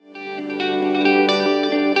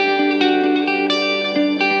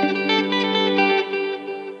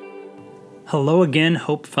Hello again,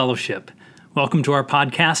 Hope Fellowship. Welcome to our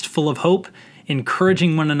podcast full of hope,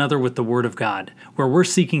 encouraging one another with the Word of God, where we're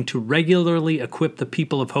seeking to regularly equip the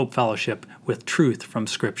people of Hope Fellowship with truth from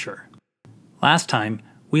Scripture. Last time,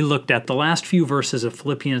 we looked at the last few verses of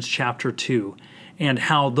Philippians chapter 2 and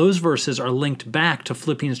how those verses are linked back to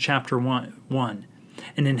Philippians chapter 1,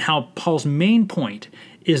 and in how Paul's main point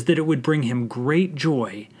is that it would bring him great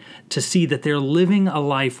joy to see that they're living a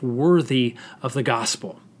life worthy of the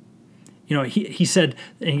gospel. You know, he said,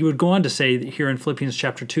 and he would go on to say here in Philippians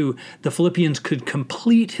chapter 2, the Philippians could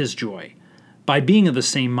complete his joy by being of the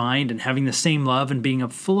same mind and having the same love and being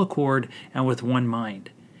of full accord and with one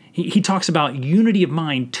mind. He talks about unity of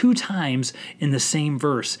mind 2 times in the same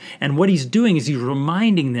verse. And what he's doing is he's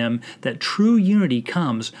reminding them that true unity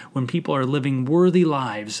comes when people are living worthy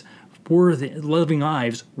lives worthy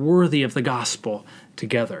of the gospel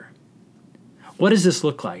together. What does this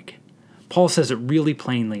look like? Paul says it really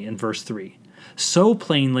plainly in verse 3, so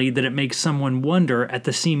plainly that it makes someone wonder at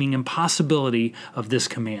the seeming impossibility of this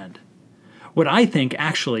command. What I think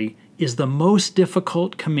actually is the most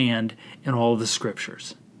difficult command in all of the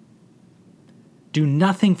Scriptures. Do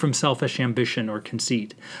nothing from selfish ambition or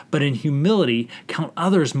conceit, but in humility count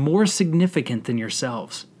others more significant than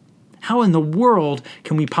yourselves. How in the world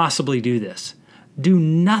can we possibly do this? Do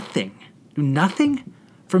nothing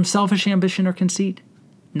from selfish ambition or conceit?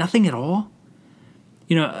 Nothing at all?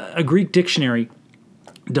 You know, a Greek dictionary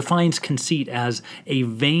defines conceit as a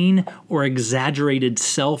vain or exaggerated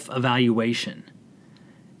self-evaluation.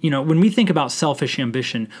 You know, when we think about selfish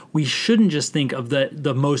ambition, we shouldn't just think of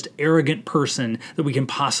the most arrogant person that we can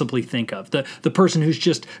possibly think of, the person who's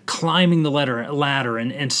just climbing the ladder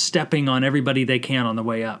and stepping on everybody they can on the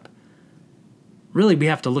way up. Really, we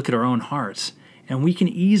have to look at our own hearts, and we can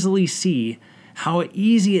easily see how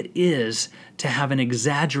easy it is to have an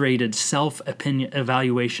exaggerated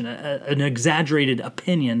self-evaluation, an exaggerated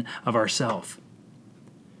opinion of ourselves.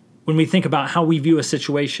 When we think about how we view a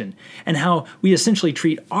situation and how we essentially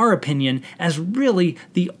treat our opinion as really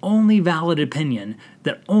the only valid opinion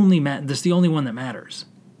that's the only one that matters.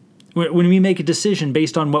 When we make a decision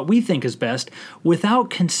based on what we think is best without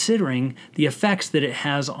considering the effects that it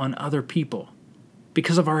has on other people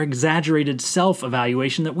because of our exaggerated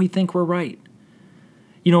self-evaluation that we think we're right.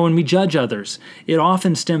 You know, when we judge others, it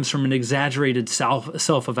often stems from an exaggerated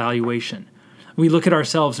self-evaluation. We look at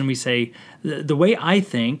ourselves and we say, the way I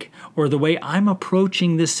think or the way I'm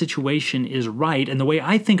approaching this situation is right, and the way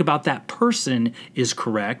I think about that person is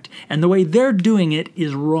correct, and the way they're doing it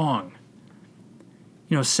is wrong.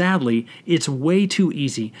 You know, sadly, it's way too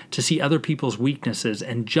easy to see other people's weaknesses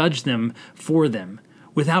and judge them for them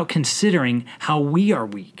without considering how we are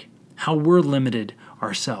weak, how we're limited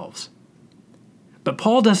ourselves. But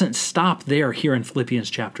Paul doesn't stop there here in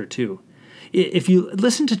Philippians chapter 2. If you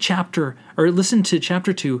listen to chapter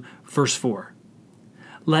 2, verse 4,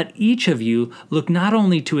 let each of you look not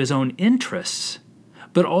only to his own interests,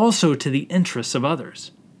 but also to the interests of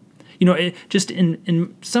others. You know,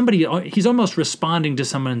 in somebody, he's almost responding to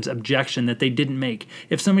someone's objection that they didn't make.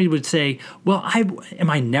 If somebody would say, well,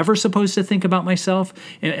 am I never supposed to think about myself?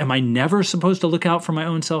 Am I never supposed to look out for my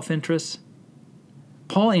own self-interests?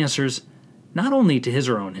 Paul answers, not only to his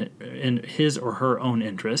or her own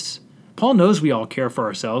interests. Paul knows we all care for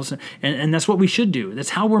ourselves, and that's what we should do. That's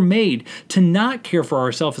how we're made. To not care for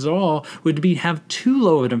ourselves at all would be have too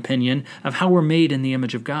low an opinion of how we're made in the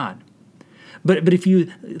image of God. But if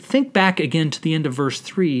you think back again to the end of verse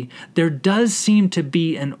 3, there does seem to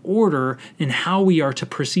be an order in how we are to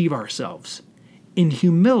perceive ourselves. In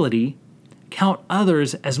humility, count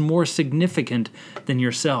others as more significant than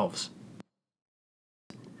yourselves.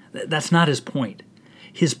 That's not his point.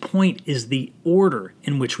 His point is the order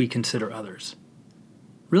in which we consider others.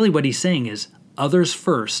 Really what he's saying is others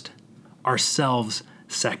first, ourselves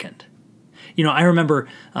second. You know, I remember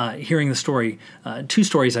hearing the story, 2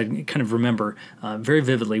 stories I kind of remember very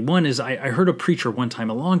vividly. One is I heard a preacher one time,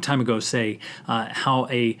 a long time ago, say how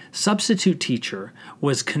a substitute teacher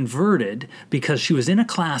was converted because she was in a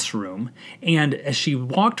classroom, and as she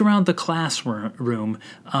walked around the classroom,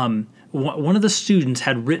 one of the students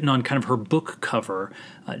had written on kind of her book cover,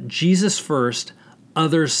 Jesus first,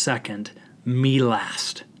 others second, me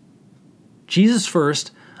last. Jesus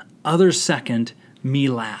first, others second, me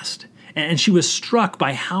last. And she was struck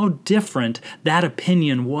by how different that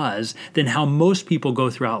opinion was than how most people go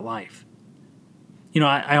throughout life. You know,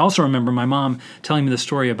 I also remember my mom telling me the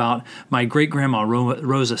story about my great-grandma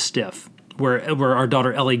Rosa Stiff, where our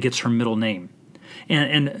daughter Ellie gets her middle name.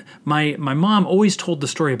 And my mom always told the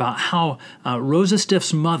story about how Rosa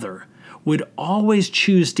Stiff's mother would always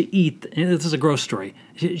choose to eat, this is a gross story,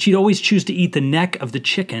 she'd always choose to eat the neck of the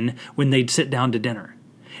chicken when they'd sit down to dinner.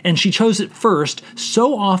 And she chose it first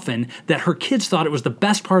so often that her kids thought it was the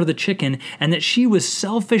best part of the chicken and that she was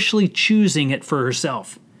selfishly choosing it for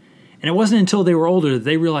herself. And it wasn't until they were older that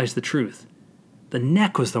they realized the truth. The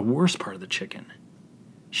neck was the worst part of the chicken.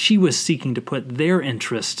 She was seeking to put their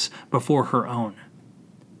interests before her own.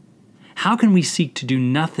 How can we seek to do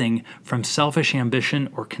nothing from selfish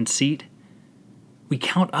ambition or conceit? We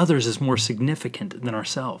count others as more significant than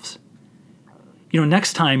ourselves.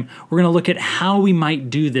 Next time, we're going to look at how we might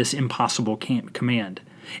do this impossible command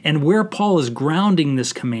and where Paul is grounding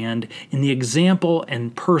this command in the example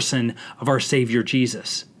and person of our Savior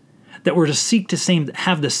Jesus. That we're to seek to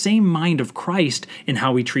have the same mind of Christ in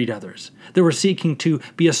how we treat others. That we're seeking to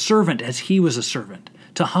be a servant as he was a servant,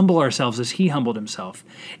 to humble ourselves as he humbled himself.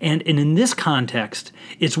 And in this context,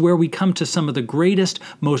 it's where we come to some of the greatest,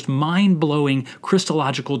 most mind-blowing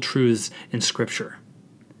Christological truths in Scripture.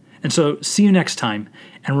 And so, see you next time.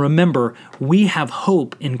 And remember, we have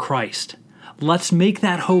hope in Christ. Let's make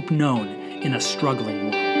that hope known in a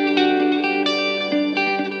struggling world.